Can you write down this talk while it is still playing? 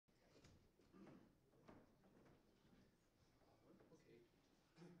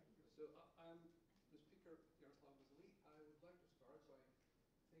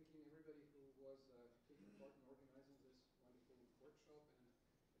was taking part in organizing this wonderful workshop, and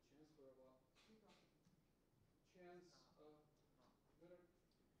a chance for a while. Chance. Better.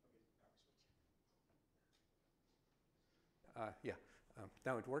 Okay. Yeah,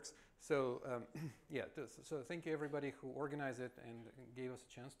 now it works. So yeah, so thank you everybody who organized it and gave us a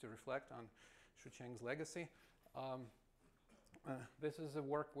chance to reflect on Shoucheng's legacy. This is a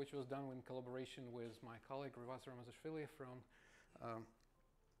work which was done in collaboration with my colleague Yaroslav Bazaliy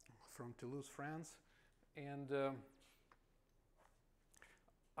from Toulouse, France, and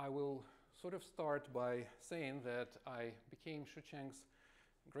I will sort of start by saying that I became Shoucheng's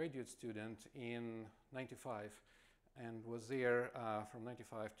graduate student in '95 and was there from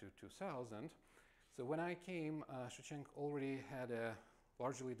 '95 to 2000. So when I came, Shoucheng already had a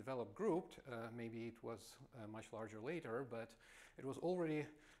largely developed group. Maybe it was much larger later, but it was already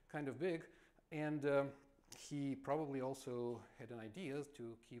kind of big. And he probably also had an idea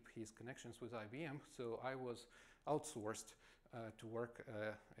to keep his connections with IBM. So I was outsourced to work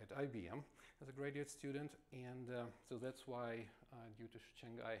at IBM as a graduate student. And so that's why, due to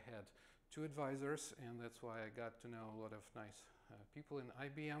Shoucheng, I had 2 advisors. And that's why I got to know a lot of nice people in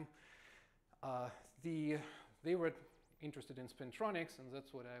IBM. They were interested in spintronics, and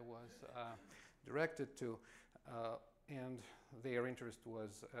that's what I was directed to. And their interest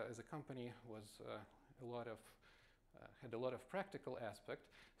was, as a company, was had a lot of practical aspect.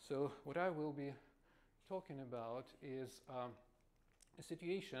 So what I will be talking about is a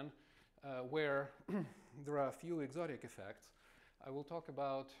situation where there are a few exotic effects. I will talk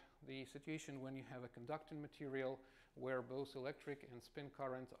about the situation when you have a conducting material where both electric and spin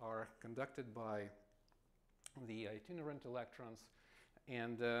current are conducted by the itinerant electrons,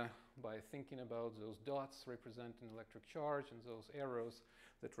 and by thinking about those dots representing electric charge and those arrows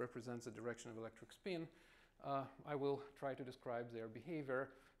that represent the direction of electric spin, I will try to describe their behavior.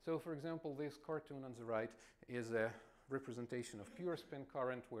 So for example, this cartoon on the right is a representation of pure spin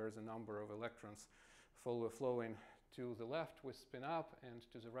current, where the number of electrons flowing to the left with spin up and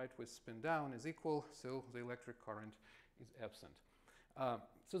to the right with spin down is equal, so the electric current is absent.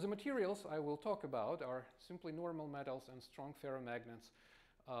 So the materials I will talk about are simply normal metals and strong ferromagnets,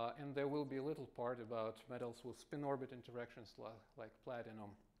 and there will be a little part about metals with spin-orbit interactions like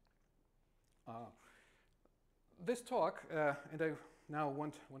platinum. This talk, and I now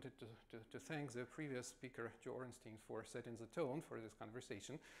wanted to thank the previous speaker, Joe Ornstein, for setting the tone for this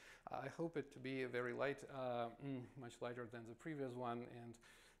conversation. I hope it to be very light, much lighter than the previous one, and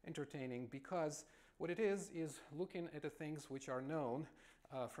entertaining, because what it is looking at the things which are known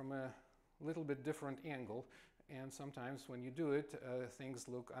from a little bit different angle. And sometimes when you do it, things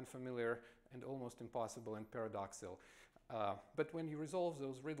look unfamiliar and almost impossible and paradoxical. But when you resolve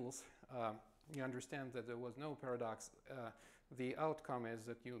those riddles, you understand that there was no paradox. The outcome is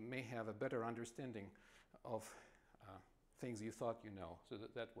that you may have a better understanding of things you thought you know. So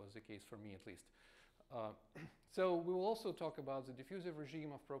that was the case for me, at least. So we will also talk about the diffusive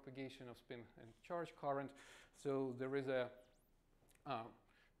regime of propagation of spin and charge current. So there is a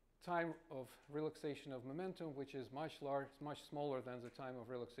time of relaxation of momentum which is much smaller than the time of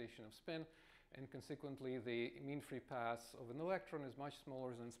relaxation of spin, and consequently the mean free path of an electron is much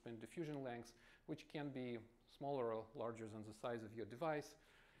smaller than spin diffusion lengths, which can be smaller or larger than the size of your device.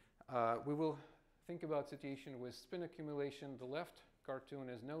 We will think about situation with spin accumulation. The left cartoon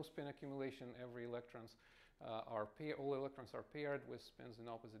is no spin accumulation. Every electrons all electrons are paired with spins in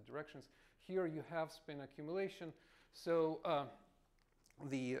opposite directions. Here you have spin accumulation. So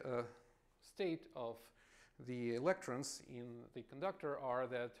the state of the electrons in the conductor are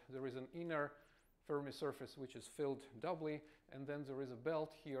that there is an inner Fermi surface which is filled doubly, and then there is a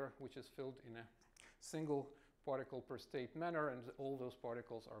belt here which is filled in a single particle per state manner, and all those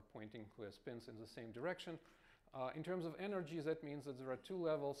particles are pointing with spins in the same direction. In terms of energies, that means that there are 2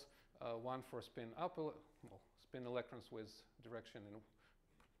 levels, one for spin up, spin electrons with direction in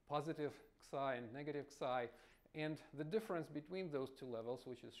positive psi and negative psi, and the difference between those 2 levels,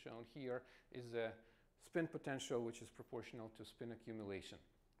 which is shown here, is a spin potential which is proportional to spin accumulation.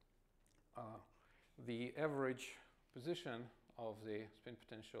 The average position of the spin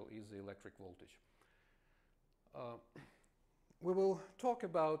potential is the electric voltage. We will talk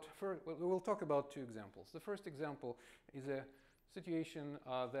about 2 examples. The first example is a situation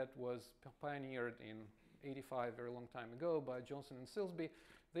that was pioneered in '85, a very long time ago, by Johnson and Silsby.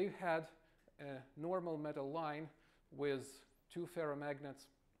 They had a normal metal line with 2 ferromagnets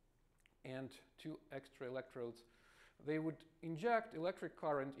and 2 extra electrodes. They would inject electric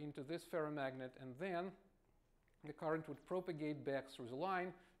current into this ferromagnet, and then the current would propagate back through the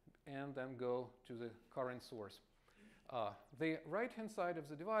line and then go to the current source. The right-hand side of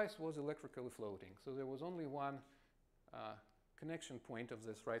the device was electrically floating, so there was only one connection point of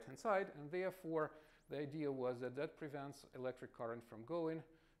this right-hand side, and therefore the idea was that that prevents electric current from going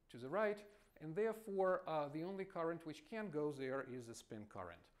to the right, and therefore the only current which can go there is a spin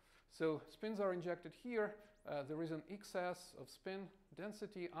current. So spins are injected here. There is an excess of spin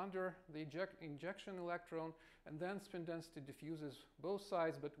density under the injection electron, and then spin density diffuses both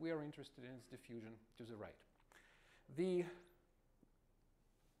sides, but we are interested in its diffusion to the right. The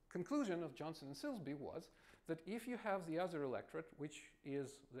conclusion of Johnson and Silsby was that if you have the other electrode, which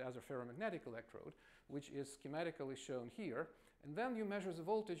is the other ferromagnetic electrode, which is schematically shown here, and then you measure the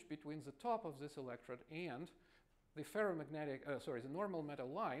voltage between the top of this electrode and the the normal metal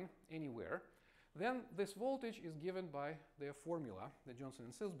line anywhere, then this voltage is given by their formula, the Johnson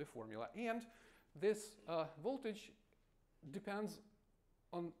and Silsby formula, and this voltage depends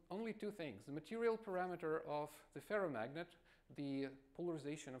on only two things: the material parameter of the ferromagnet, the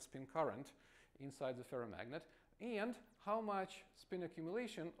polarization of spin current inside the ferromagnet, and how much spin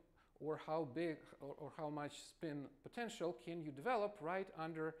accumulation or how big or how much spin potential can you develop right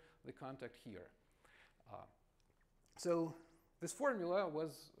under the contact here. So this formula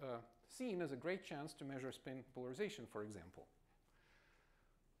was seen as a great chance to measure spin polarization, for example.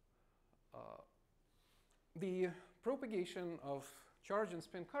 The propagation of charge and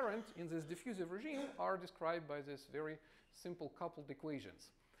spin current in this diffusive regime are described by this very simple coupled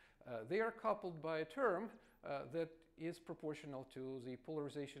equations. They are coupled by a term that is proportional to the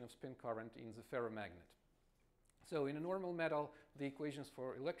polarization of spin current in the ferromagnet. So in a normal metal, the equations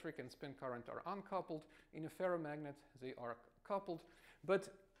for electric and spin current are uncoupled. In a ferromagnet, they are coupled. But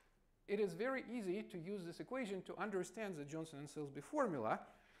it is very easy to use this equation to understand the Johnson and Silsby formula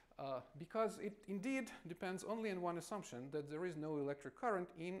because it indeed depends only on one assumption, that there is no electric current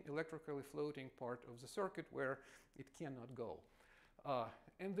in electrically floating part of the circuit where it cannot go.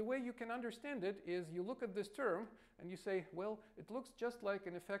 And the way you can understand it is you look at this term and you say, well, it looks just like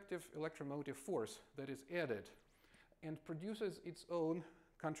an effective electromotive force that is added and produces its own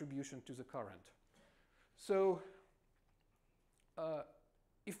contribution to the current. So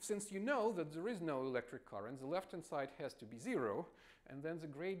since you know that there is no electric current, the left-hand side has to be 0, and then the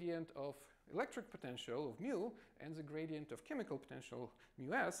gradient of electric potential of mu and the gradient of chemical potential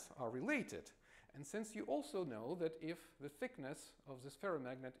mu s are related. And since you also know that if the thickness of this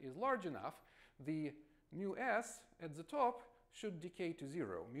ferromagnet is large enough, the mu s at the top should decay to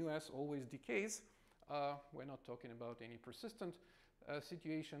 0. Mu s always decays. We're not talking about any persistent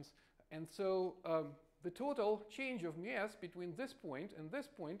situations. And so the total change of mu s between this point and this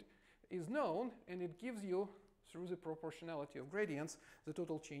point is known, and it gives you, through the proportionality of gradients, the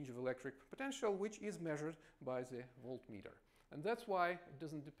total change of electric potential, which is measured by the voltmeter. And that's why it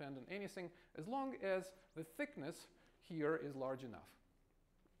doesn't depend on anything, as long as the thickness here is large enough.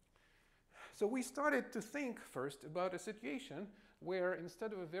 So we started to think first about a situation where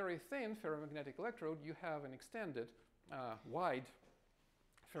instead of a very thin ferromagnetic electrode, you have an extended, wide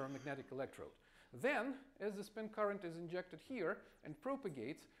ferromagnetic electrode. Then, as the spin current is injected here and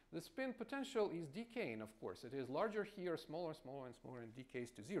propagates, the spin potential is decaying, of course. It is larger here, smaller, smaller, and smaller, and decays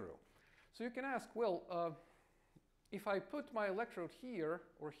to 0. So you can ask, well, if I put my electrode here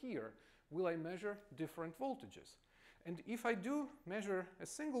or here, will I measure different voltages? And if I do measure a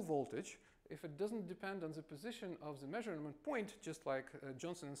single voltage, if it doesn't depend on the position of the measurement point, just like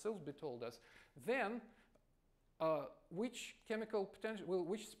Johnson and Silsby told us, then which chemical potential, well,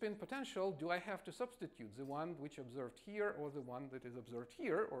 which spin potential do I have to substitute? The one which observed here or the one that is observed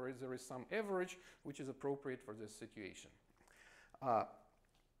here, or is there some average which is appropriate for this situation?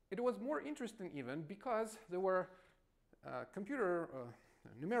 It was more interesting even because there were computer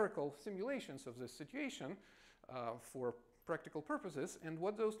numerical simulations of this situation for practical purposes, and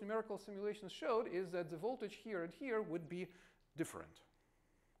what those numerical simulations showed is that the voltage here and here would be different.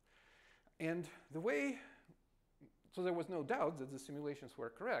 And the way, so there was no doubt that the simulations were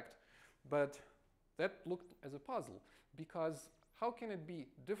correct, but that looked as a puzzle, because how can it be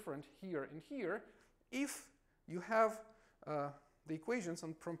different here and here if you have the equations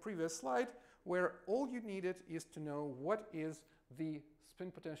from previous slide where all you needed is to know what is the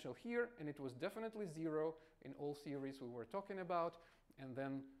spin potential here, and it was definitely 0 in all theories we were talking about, and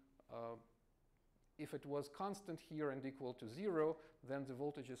then if it was constant here and equal to 0, then the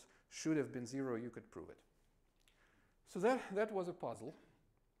voltages should have been 0, you could prove it. So that was a puzzle.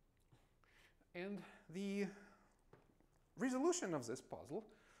 And the resolution of this puzzle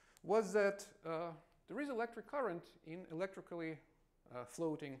was that there is electric current in electrically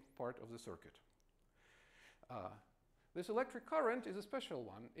floating part of the circuit. This electric current is a special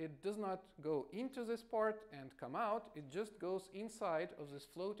one. It does not go into this part and come out. It just goes inside of this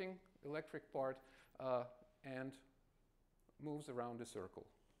floating electric part and moves around a circle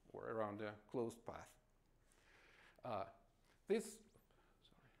or around a closed path. This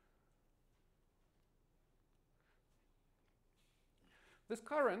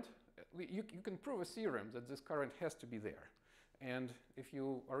current, you can prove a theorem that this current has to be there. And if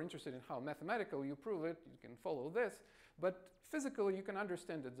you are interested in how mathematically you prove it, you can follow this. But physically, you can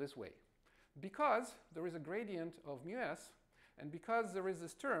understand it this way. Because there is a gradient of μs, and because there is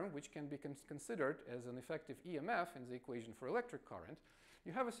this term, which can be considered as an effective EMF in the equation for electric current,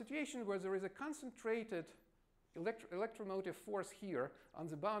 you have a situation where there is a concentrated electromotive force here on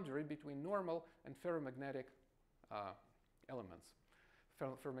the boundary between normal and ferromagnetic elements,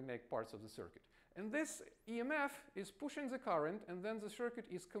 ferromagnetic parts of the circuit. And this EMF is pushing the current, and then the circuit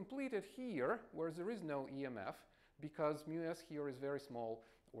is completed here, where there is no EMF, because μs here is very small,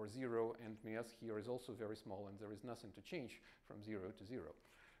 or 0, and μs here is also very small, and there is nothing to change from 0 to 0.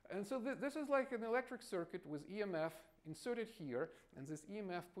 And so this is like an electric circuit with EMF inserted here, and this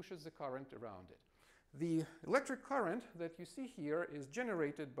EMF pushes the current around it. The electric current that you see here is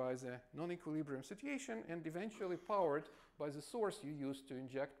generated by the non-equilibrium situation and eventually powered by the source you use to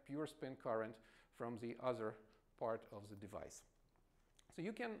inject pure spin current from the other part of the device. So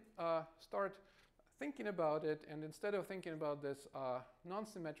you can start thinking about it, and instead of thinking about this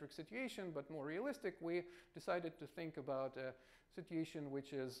non-symmetric situation but more realistic, we decided to think about a situation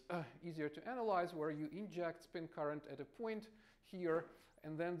which is easier to analyze, where you inject spin current at a point here,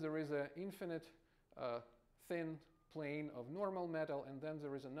 and then there is an infinite thin plane of normal metal, and then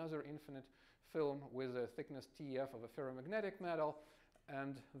there is another infinite film with a thickness TF of a ferromagnetic metal,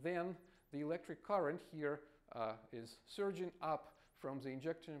 and then the electric current here is surging up from the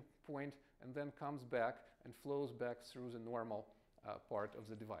injection point and then comes back and flows back through the normal part of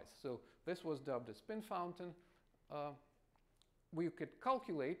the device. So this was dubbed a spin fountain. We could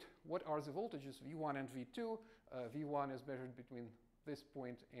calculate what are the voltages V1 and V2. V1 is measured between this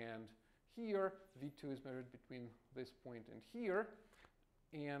point and here. V2 is measured between this point and here.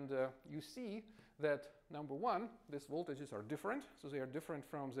 And you see that, number one, these voltages are different. So they are different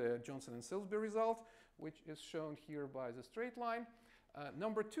from the Johnson and Silsby result, which is shown here by the straight line.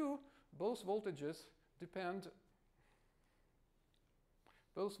 Number two, both voltages depend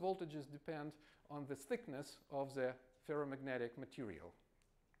on the thickness of the ferromagnetic material.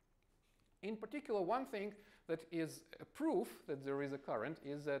 In particular, one thing that is a proof that there is a current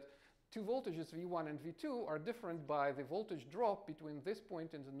is that two voltages, V1 and V2, are different by the voltage drop between this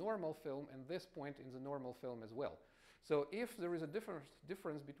point in the normal film and this point in the normal film as well. So if there is a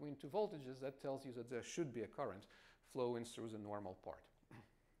difference between two voltages, that tells you that there should be a current flowing through the normal part.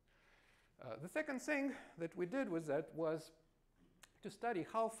 The second thing that we did with that was to study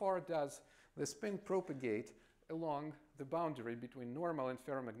how far does the spin propagate along the boundary between normal and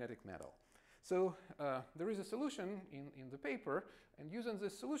ferromagnetic metal. So there is a solution in the paper, and using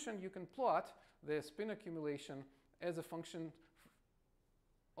this solution you can plot the spin accumulation as a function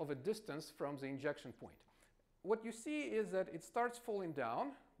of a distance from the injection point. What you see is that it starts falling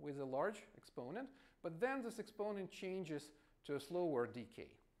down with a large exponent, but then this exponent changes to a slower decay.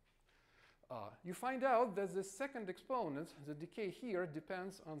 You find out that the second exponent, the decay here,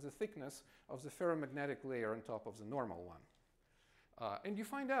 depends on the thickness of the ferromagnetic layer on top of the normal one. And you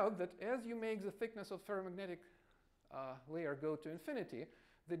find out that as you make the thickness of ferromagnetic layer go to infinity,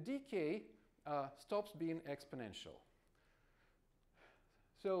 the decay stops being exponential.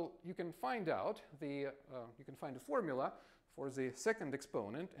 So you can find out you can find a formula for the second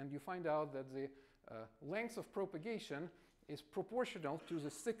exponent, and you find out that the length of propagation is proportional to the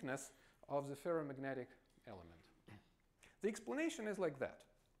thickness of the ferromagnetic element. The explanation is like that.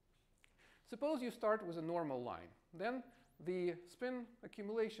 Suppose you start with a normal line. Then the spin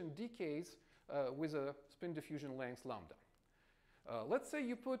accumulation decays with a spin diffusion length lambda. Let's say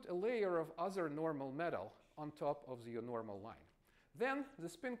you put a layer of other normal metal on top of the normal line. Then the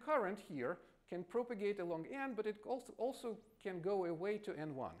spin current here can propagate along n, but it also can go away to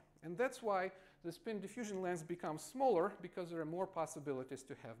n1. And that's why the spin diffusion length becomes smaller, because there are more possibilities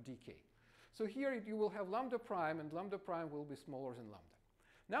to have decay. So here you will have lambda prime, and lambda prime will be smaller than lambda.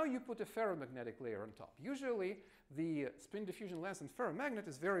 Now you put a ferromagnetic layer on top. Usually the spin diffusion length in ferromagnet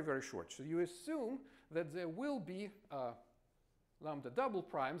is very, very short. So you assume that there will be lambda double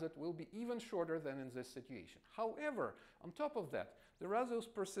primes that will be even shorter than in this situation. However, on top of that, there are those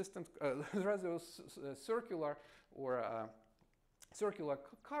persistent, there are those circular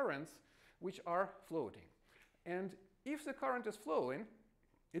currents which are floating. And if the current is flowing,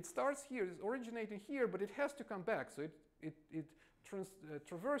 it starts here, it's originating here, but it has to come back. So it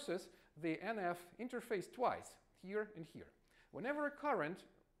traverses the NF interface twice, here and here. Whenever a current,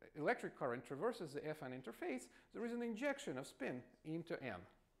 electric current, traverses the FN interface, there is an injection of spin into N.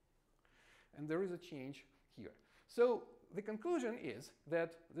 And there is a change here. So the conclusion is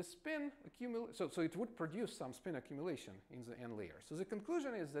that the spin accumulation, so it would produce some spin accumulation in the N layer. So the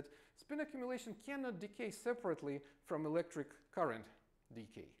conclusion is that spin accumulation cannot decay separately from electric current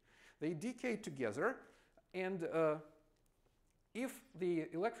decay. They decay together, and if the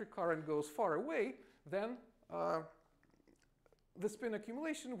electric current goes far away, then the spin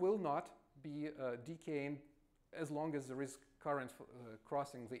accumulation will not be decaying as long as there is current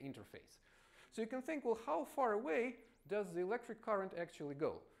crossing the interface. So you can think, well, how far away does the electric current actually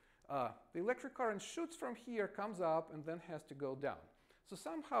go? The electric current shoots from here, comes up, and then has to go down. So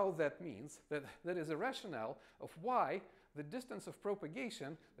somehow that means that that is a rationale of why the distance of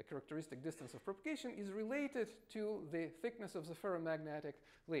propagation, the characteristic distance of propagation, is related to the thickness of the ferromagnetic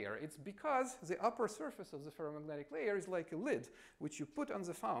layer. It's because the upper surface of the ferromagnetic layer is like a lid, which you put on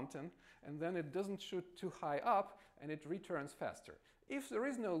the fountain, and then it doesn't shoot too high up, and it returns faster. If there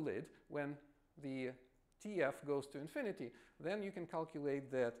is no lid, when the TF goes to infinity, then you can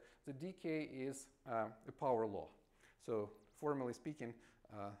calculate that the decay is a power law. So formally speaking,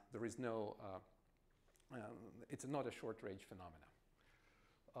 there is no it's not a short-range phenomena.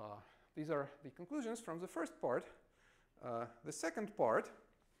 These are the conclusions from the first part. The second part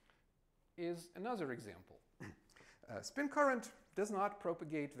is another example. Spin current does not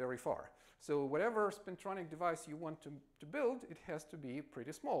propagate very far. So whatever spintronic device you want to build, it has to be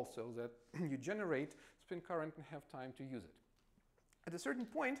pretty small so that you generate spin current and have time to use it. At a certain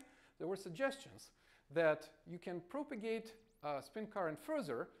point, there were suggestions that you can propagate spin current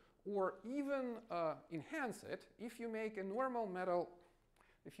further or even enhance it if you make a normal metal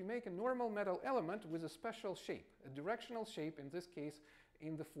element with a special shape, a directional shape, in this case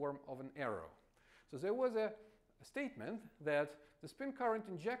in the form of an arrow. So there was a statement that the spin current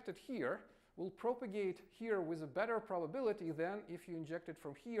injected here will propagate here with a better probability than if you inject it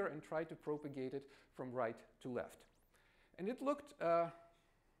from here and try to propagate it from right to left. And it looked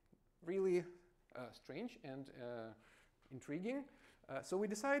really strange and intriguing. So we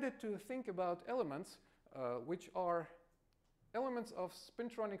decided to think about elements which are elements of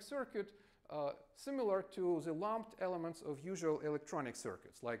spintronic circuit similar to the lumped elements of usual electronic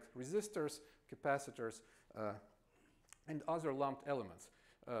circuits, like resistors, capacitors, and other lumped elements.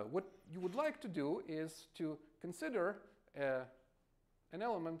 What you would like to do is to consider an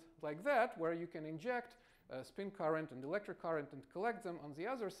element like that, where you can inject spin current and electric current and collect them on the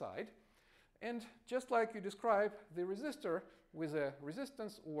other side. And just like you describe the resistor with a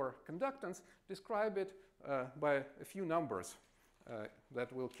resistance or conductance, describe it by a few numbers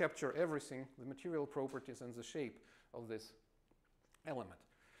that will capture everything, the material properties and the shape of this element.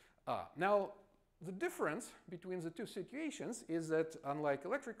 Now, the difference between the two situations is that unlike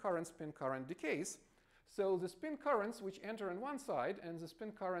electric current, spin current decays. So the spin currents which enter on one side and the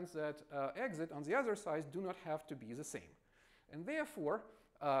spin currents that exit on the other side do not have to be the same. And therefore,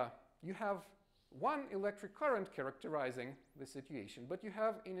 you have one electric current characterizing the situation, but you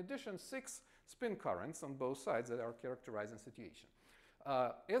have in addition 6 spin currents on both sides that are characterizing the situation.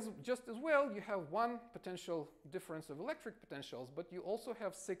 Just as well, you have one potential difference of electric potentials, but you also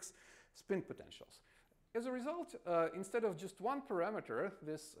have 6 spin potentials. As a result, instead of just one parameter,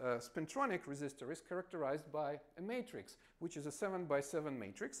 this spintronic resistor is characterized by a matrix, which is a 7x7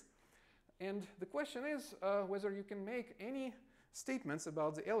 matrix. And the question is whether you can make any statements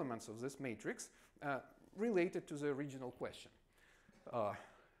about the elements of this matrix related to the original question.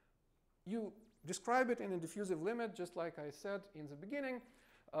 You describe it in a diffusive limit, just like I said in the beginning.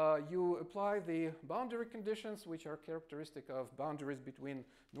 You apply the boundary conditions, which are characteristic of boundaries between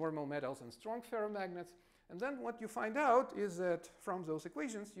normal metals and strong ferromagnets. And then what you find out is that from those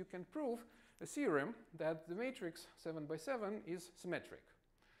equations, you can prove a theorem that the matrix 7x7 is symmetric.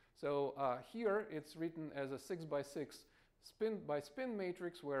 So here it's written as a 6x6 spin-by-spin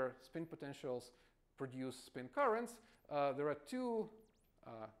matrix where spin potentials produce spin currents. There are 2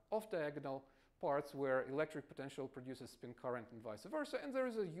 off-diagonal parts where electric potential produces spin current and vice versa, and there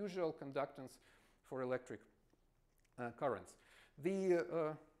is a usual conductance for electric currents.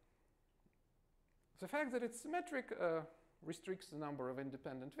 The fact that it's symmetric restricts the number of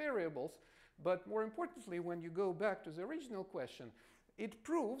independent variables, but more importantly, when you go back to the original question, it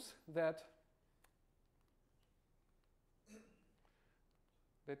proves that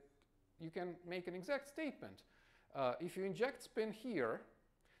you can make an exact statement. If you inject spin here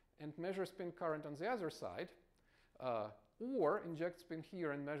and measure spin current on the other side, or inject spin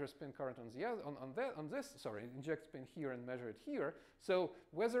here and measure spin current on the other, inject spin here and measure it here. So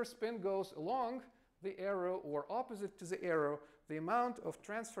whether spin goes along the arrow or opposite to the arrow, the amount of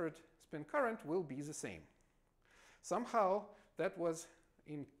transferred spin current will be the same. Somehow that was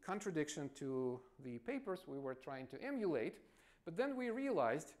in contradiction to the papers we were trying to emulate, but then we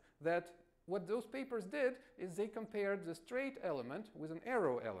realized that what those papers did is they compared the straight element with an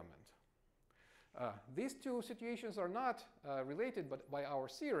arrow element. These two situations are not related but by our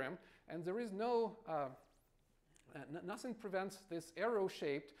theorem, and there is nothing prevents this arrow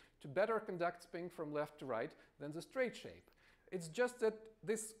shaped to better conduct spin from left to right than the straight shape. It's just that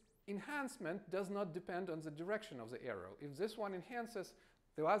this enhancement does not depend on the direction of the arrow. If this one enhances,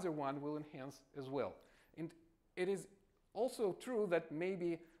 the other one will enhance as well. And it is also true that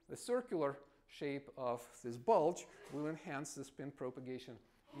maybe the circular shape of this bulge will enhance the spin propagation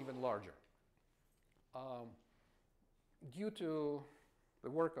even larger. Due to the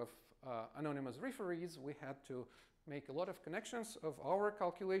work of anonymous referees, we had to make a lot of connections of our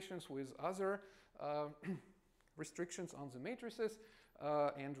calculations with other restrictions on the matrices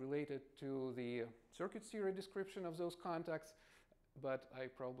and related to the circuit theory description of those contacts, but I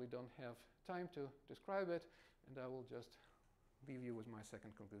probably don't have time to describe it, and I will just leave you with my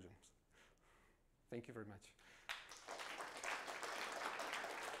second conclusions. Thank you very much.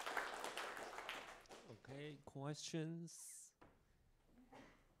 Okay, questions?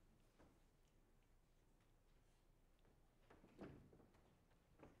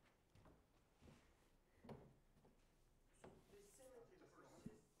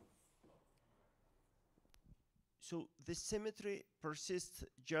 So the symmetry persists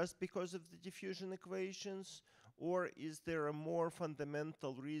just because of the diffusion equations, or is there a more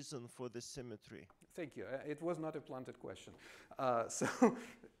fundamental reason for the symmetry? Thank you. It was not a planted question. So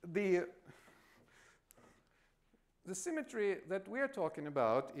the symmetry that we are talking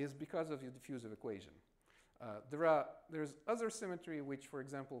about is because of the diffusive equation. There's other symmetry which, for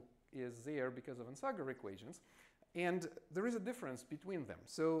example, is there because of Ansager equations, and there is a difference between them.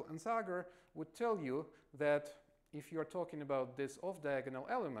 So Ansager would tell you that if you're talking about these off-diagonal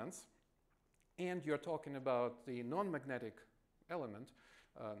elements and you're talking about the non-magnetic element,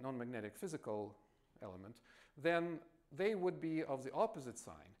 non-magnetic physical element, then they would be of the opposite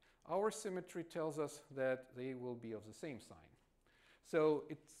sign. Our symmetry tells us that they will be of the same sign. So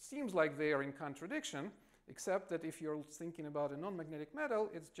it seems like they are in contradiction, except that if you're thinking about a non-magnetic metal,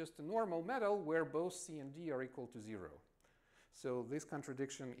 it's just a normal metal where both C and D are equal to 0. So this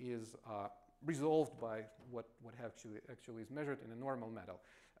contradiction is resolved by what actually is measured in a normal metal.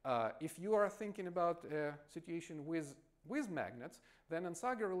 If you are thinking about a situation with magnets, then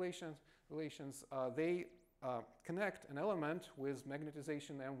Ansager relations they connect an element with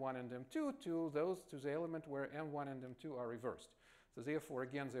magnetization M1 and M2 to the element where M1 and M2 are reversed. So therefore,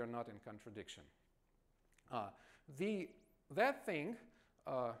 again, they are not in contradiction. That thing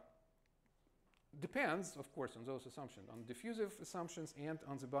depends, of course, on those assumptions, on diffusive assumptions and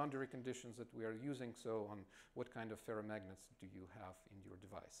on the boundary conditions that we are using, so on what kind of ferromagnets do you have in your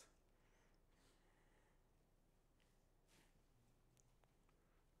device.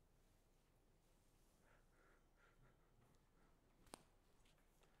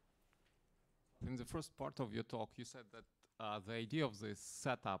 In the first part of your talk, you said that the idea of this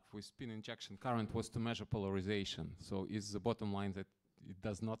setup with spin injection current was to measure polarization. So is the bottom line that it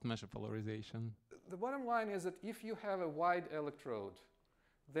does not measure polarization? The bottom line is that if you have a wide electrode,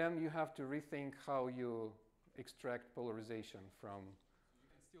 then you have to rethink how you extract polarization from...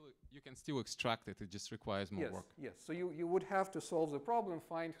 You can still extract it, it just requires more work. Yes, so you would have to solve the problem,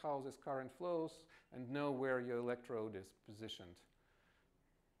 find how this current flows, and know where your electrode is positioned.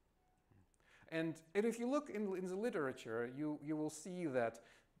 And if you look in the literature, you will see that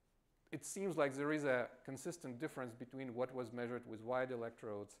it seems like there is a consistent difference between what was measured with wide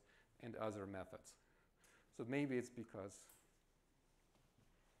electrodes and other methods. So maybe it's because...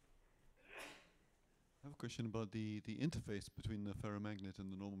 I have a question about the interface between the ferromagnet and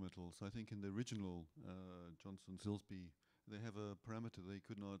the normal metals. I think in the original Johnson-Silsby, they have a parameter they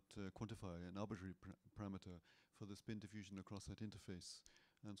could not quantify, an arbitrary parameter for the spin diffusion across that interface.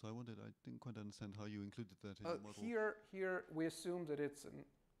 And so I didn't quite understand how you included that in the model. Here we assume that it's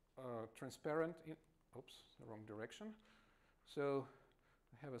transparent. Oops, the wrong direction. So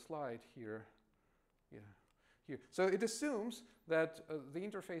I have a slide here. Yeah, here. So it assumes that the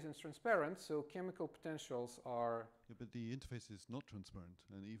interface is transparent, so chemical potentials are... Yeah, but the interface is not transparent.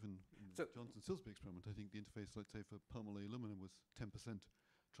 And even in the Johnson-Silsby experiment, I think the interface, let's say for permalloy aluminum, was 10%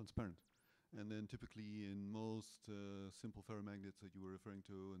 transparent. And then typically in most simple ferromagnets that you were referring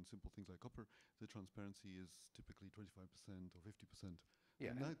to and simple things like copper, the transparency is typically 25% or 50%. Yeah,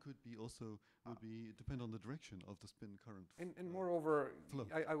 and that could be also, would be depend on the direction of the spin current. And moreover, flow.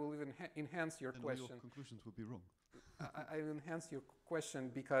 I will even enhance your And all question. your conclusions would be wrong. I enhance your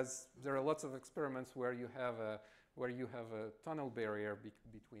question because there are lots of experiments where you have a tunnel barrier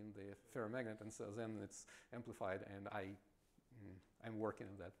between the ferromagnet, and so then it's amplified. And I'm working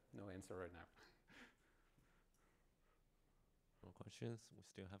on that. No answer right now. More questions? We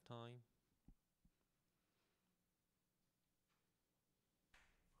still have time.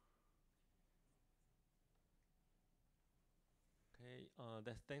 Okay,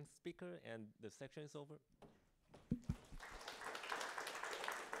 that's thanks speaker, and the section is over.